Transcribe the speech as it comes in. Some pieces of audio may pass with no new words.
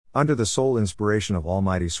Under the sole inspiration of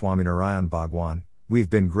Almighty Swaminarayan Bhagwan, we've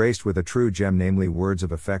been graced with a true gem, namely words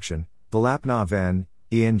of affection, Vilapna Ven,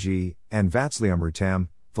 Eng, and Vatslyamrutam,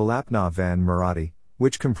 Vilapna Ven Marathi,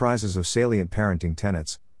 which comprises of salient parenting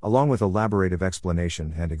tenets, along with elaborative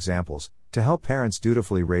explanation and examples, to help parents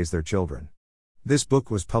dutifully raise their children. This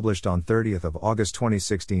book was published on 30th of August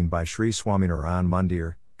 2016 by Sri Swaminarayan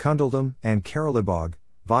Mandir, Kundaldam, and Karalibag,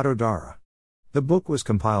 Vadodara. The book was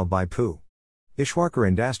compiled by Pu.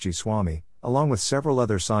 Ishwarkarandasji Swami, along with several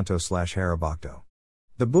other Santo/Haribhakto.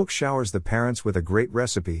 The book showers the parents with a great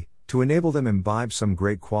recipe, to enable them imbibe some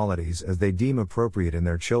great qualities as they deem appropriate in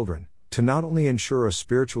their children, to not only ensure a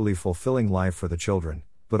spiritually fulfilling life for the children,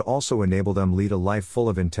 but also enable them lead a life full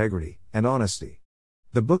of integrity and honesty.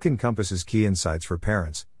 The book encompasses key insights for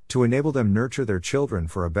parents, to enable them nurture their children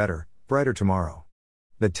for a better, brighter tomorrow.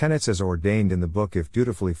 The tenets as ordained in the book, if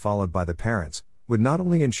dutifully followed by the parents, would not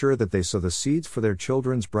only ensure that they sow the seeds for their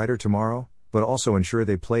children's brighter tomorrow, but also ensure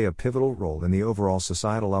they play a pivotal role in the overall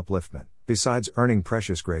societal upliftment, besides earning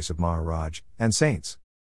precious grace of Maharaj and saints.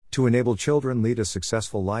 To enable children lead a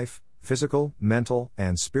successful life, physical, mental,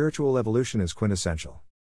 and spiritual evolution is quintessential.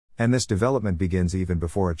 And this development begins even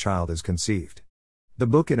before a child is conceived. The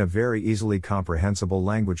book in a very easily comprehensible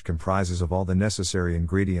language comprises of all the necessary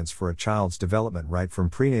ingredients for a child's development right from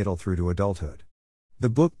prenatal through to adulthood. The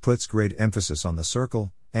book puts great emphasis on the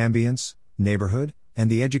circle, ambience, neighborhood, and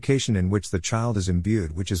the education in which the child is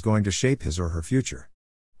imbued, which is going to shape his or her future.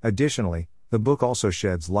 Additionally, the book also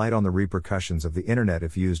sheds light on the repercussions of the internet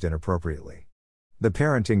if used inappropriately. The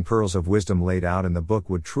parenting pearls of wisdom laid out in the book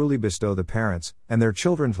would truly bestow the parents and their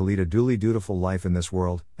children to lead a duly dutiful life in this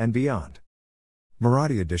world and beyond.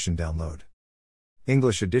 Marathi edition download.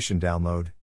 English edition download.